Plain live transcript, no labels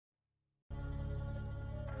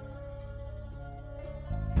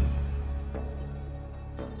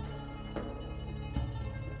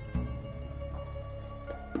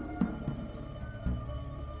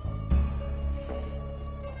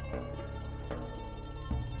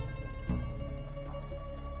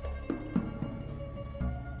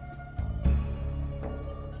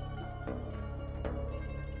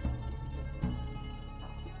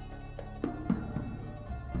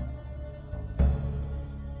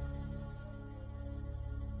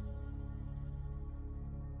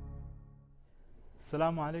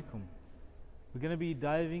Assalamu alaikum. We're going to be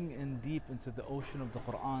diving in deep into the ocean of the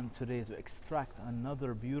Quran today to extract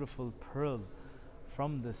another beautiful pearl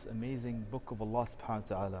from this amazing book of Allah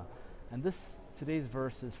subhanahu wa ta'ala. And today's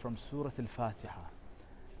verse is from Surah Al-Fatiha,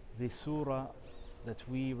 the surah that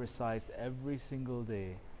we recite every single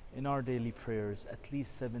day in our daily prayers at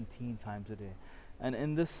least 17 times a day. And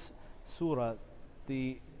in this surah,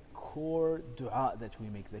 the core dua that we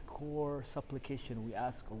make, the core supplication we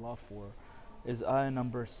ask Allah for is ayah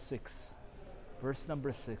number 6, verse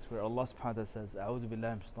number 6, where Allah subhanahu wa ta'ala says, A'udhu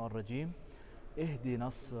billahi min shaitanir rajeem, Ihdina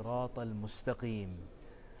as-sirata al-mustaqim.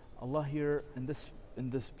 Allah here in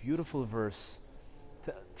this beautiful verse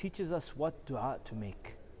teaches us what dua to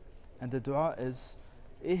make. And the dua is,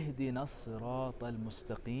 Ihdina as-sirata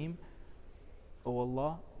al-mustaqim. O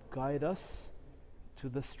Allah, guide us to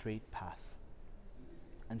the straight path.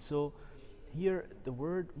 And so here the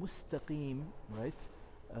word mustaqim, right,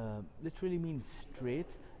 literally means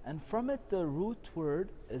straight, and from it the root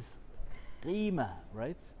word is qima,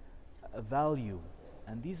 right, a value.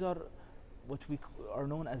 And these are what are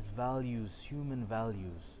known as values, human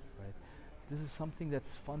values, right? This is something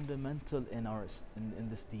that's fundamental in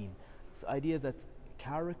this deen. This idea that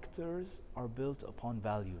characters are built upon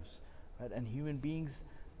values, right? And human beings,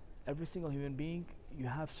 every single human being, you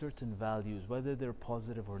have certain values, whether they're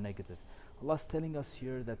positive or negative. Allah's telling us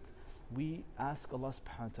here that we ask Allah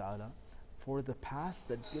subhanahu wa ta'ala for the path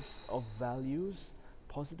that gives of values,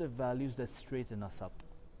 positive values that straighten us up,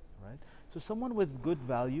 right? So someone with good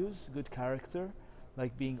values, good character,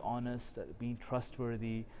 like being honest, being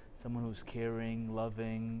trustworthy, someone who's caring,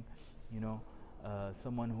 loving,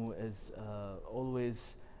 someone who is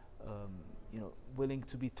always willing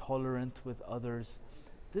to be tolerant with others.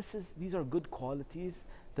 These are good qualities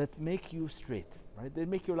that make you straight, right? They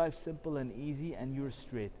make your life simple and easy, and you're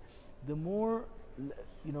straight. The more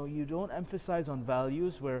you don't emphasize on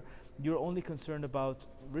values, where you're only concerned about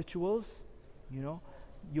rituals,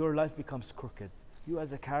 your life becomes crooked. You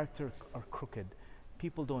as a character are crooked.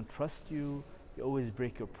 People don't trust you. You always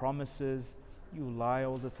break your promises. You lie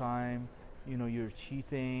all the time. You're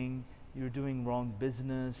cheating. You're doing wrong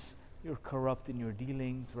business. You're corrupt in your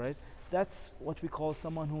dealings, right? That's what we call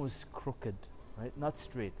someone who is crooked, right? Not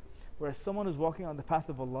straight. Whereas someone who's walking on the path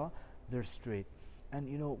of Allah, they're straight. And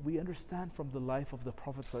we understand from the life of the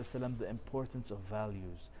Prophet ﷺ the importance of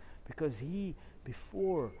values, because he,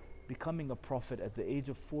 before becoming a prophet at the age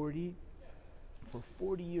of 40, for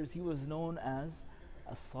 40 years he was known as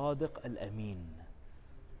As-Sadiq Al-Amin,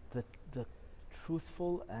 the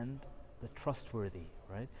truthful and the trustworthy,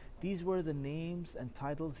 right? These were the names and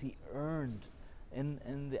titles he earned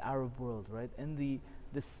in the Arab world, right? In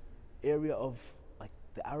this area of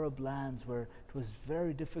the Arab lands, where it was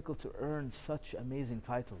very difficult to earn such amazing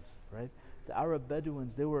titles, right? The Arab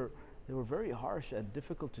Bedouins, they were very harsh and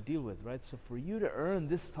difficult to deal with, right? So for you to earn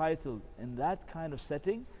this title in that kind of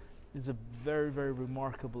setting is a very, very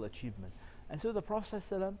remarkable achievement. And so the Prophet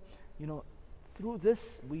ﷺ, through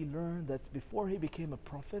this we learn that before he became a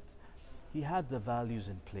prophet, he had the values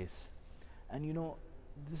in place. And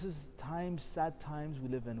this is sad times we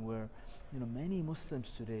live in, where many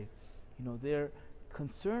Muslims today, they're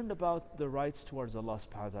concerned about the rights towards Allah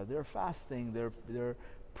subhanahu wa ta'ala. They're fasting, they're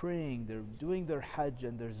praying, they're doing their hajj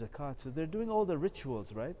and their zakat, so they're doing all the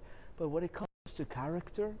rituals, right? But when it comes to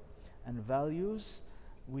character and values,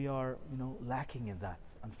 we are lacking in that,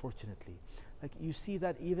 unfortunately. Like you see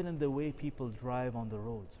that even in the way people drive on the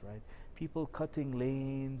roads, right? People cutting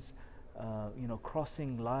lanes,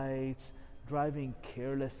 crossing lights, driving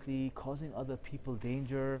carelessly, causing other people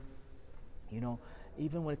danger.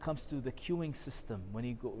 Even when it comes to the queuing system, when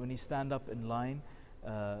you stand up in line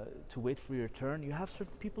to wait for your turn, you have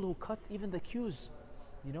certain people who cut even the queues,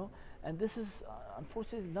 and this is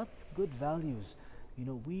unfortunately not good values.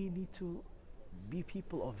 We need to be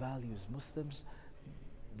people of values. Muslims,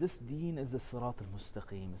 this deen is the Sirat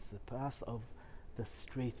al-Mustaqim, it's the path of the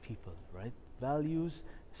straight people, right? Values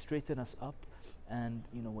straighten us up, and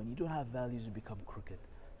when you don't have values, you become crooked.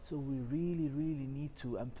 So we really, really need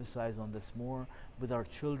to emphasize on this more with our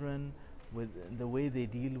children, with the way they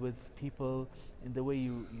deal with people, in the way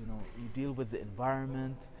you deal with the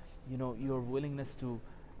environment, your willingness to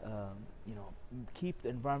keep the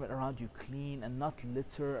environment around you clean and not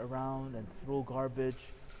litter around and throw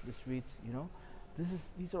garbage in the streets.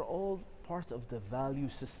 These are all part of the value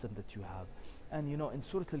system that you have. And in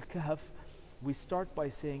Surah Al-Kahf, we start by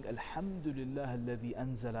saying, Alhamdulillah alladhi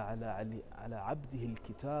anzala ala abdihi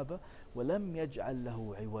al-kitaba wa lam yaj'al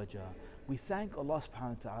lahu iwaja. We thank Allah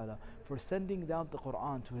subhanahu wa ta'ala for sending down the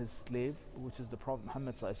Quran to his slave, which is the Prophet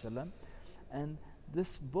Muhammad sallallahu alaihi wasallam. And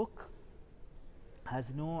this book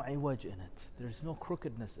has no iwaj in it. There's no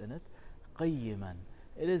crookedness in it. Qayyiman.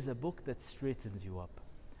 It is a book that straightens you up.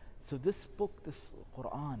 So this book, this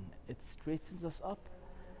Quran, it straightens us up,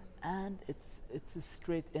 and it's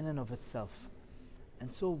straight in and of itself.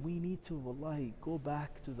 And so we need to, wallahi, go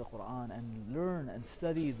back to the Quran and learn and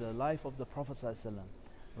study the life of the Prophet ﷺ,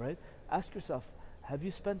 right? Ask yourself, have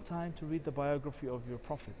you spent time to read the biography of your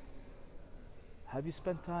Prophet? Have you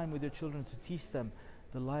spent time with your children to teach them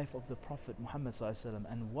the life of the Prophet Muhammad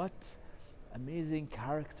ﷺ and what amazing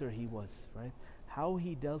character he was, right? How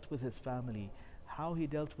he dealt with his family, how he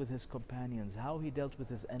dealt with his companions, how he dealt with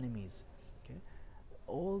his enemies. Okay?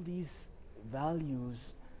 All these values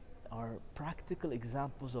are practical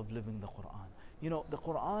examples of living the Quran. You know, the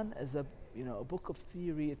Quran is a book of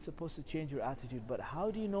theory. It's supposed to change your attitude, but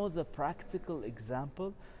how do you know the practical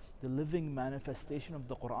example, the living manifestation of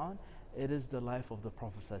the Quran? It is the life of the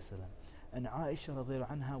Prophet ﷺ. And Aisha radiallahu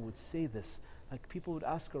anha would say this, like people would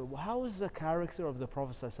ask her, well, how is the character of the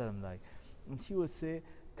Prophet ﷺ like? And she would say,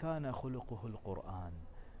 Kana khuluquhu al-Quran.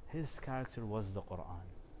 His character was the Quran.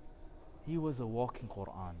 He was a walking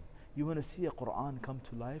Quran. You want to see a Quran come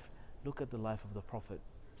to life? Look at the life of the Prophet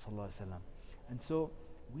ﷺ. And so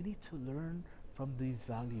we need to learn from these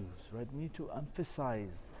values, right? We need to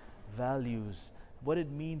emphasize values, what it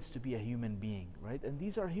means to be a human being, right? And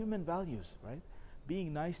these are human values, right?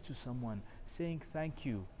 Being nice to someone, saying thank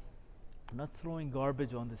you, not throwing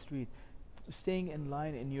garbage on the street, staying in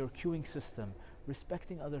line in your queuing system,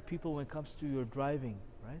 respecting other people when it comes to your driving,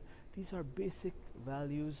 right? These are basic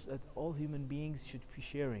values that all human beings should be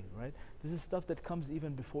sharing, right? This is stuff that comes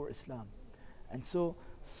even before Islam. And so,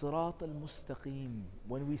 Sirat al-Mustaqim,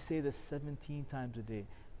 when we say this 17 times a day,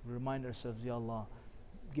 we remind ourselves, Ya Allah,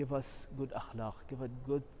 give us good akhlaq, give us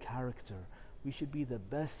good character. We should be the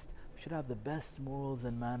best, we should have the best morals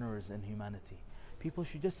and manners in humanity. People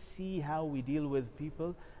should just see how we deal with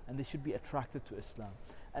people, and they should be attracted to Islam.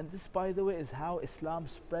 And this, by the way, is how Islam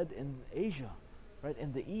spread in Asia, right,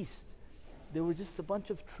 in the East. There were just a bunch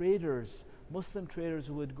of traders, Muslim traders,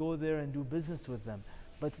 who would go there and do business with them.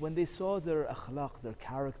 But when they saw their akhlaq, their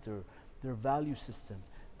character, their value systems,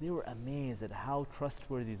 they were amazed at how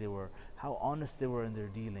trustworthy they were, how honest they were in their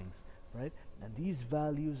dealings, right? And these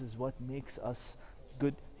values is what makes us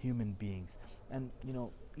good human beings. And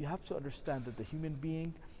you have to understand that the human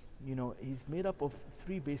being, he's made up of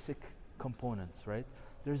three basic components, right?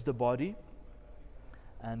 There's the body,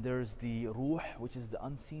 and there's the ruh, which is the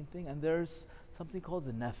unseen thing, and there's something called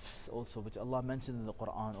the nafs also, which Allah mentioned in the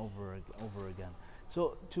Quran over again.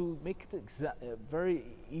 So to make it very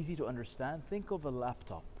easy to understand, think of a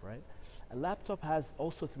laptop, right? A laptop has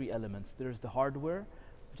also three elements. There's the hardware,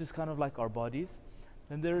 which is kind of like our bodies.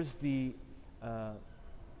 Then there's the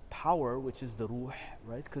power, which is the ruh,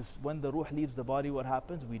 right? Because when the ruh leaves the body, what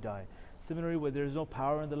happens? We die. Similarly, when there's no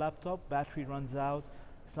power in the laptop, battery runs out,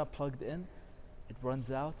 it's not plugged in, it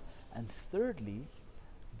runs out. And thirdly,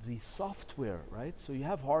 the software, right? So you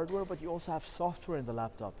have hardware, but you also have software in the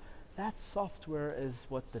laptop. That software is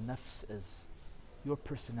what the nafs is, your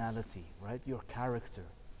personality, right? Your character.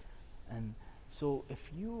 And so if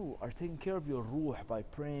you are taking care of your ruh by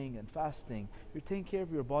praying and fasting, you're taking care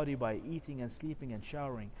of your body by eating and sleeping and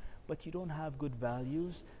showering, but you don't have good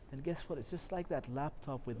values, then guess what? It's just like that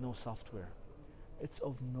laptop with no software. It's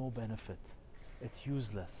of no benefit. It's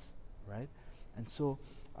useless, right? And so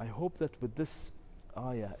I hope that with this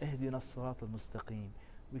ayah, Ihdina as-Sirat al-Mustaqim,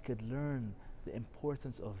 we could learn the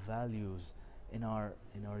importance of values in our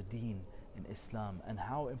deen, in Islam, and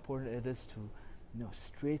how important it is to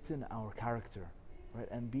straighten our character, right?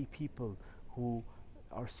 And be people who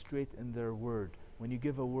are straight in their word. When you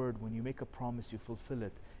give a word, when you make a promise, you fulfill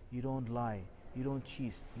it. You don't lie, you don't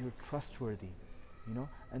cheat, you're trustworthy,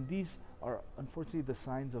 And these are unfortunately the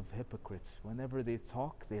signs of hypocrites. Whenever they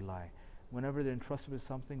talk, they lie. Whenever they're entrusted with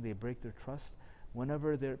something, they break their trust.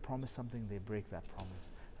 Whenever they're promised something, they break that promise.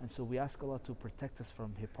 And so we ask Allah to protect us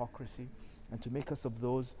from hypocrisy and to make us of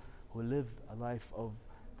those who live a life of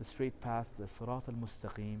the straight path, the Sirat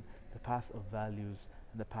al-Mustaqim, the path of values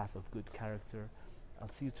and the path of good character. I'll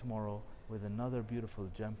see you tomorrow with another beautiful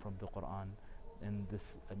gem from the Quran in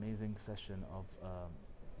this amazing session of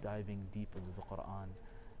diving deep into the Quran,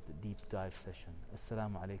 the deep dive session.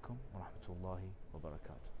 Assalamu alaikum wa rahmatullahi wa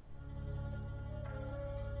barakatuh.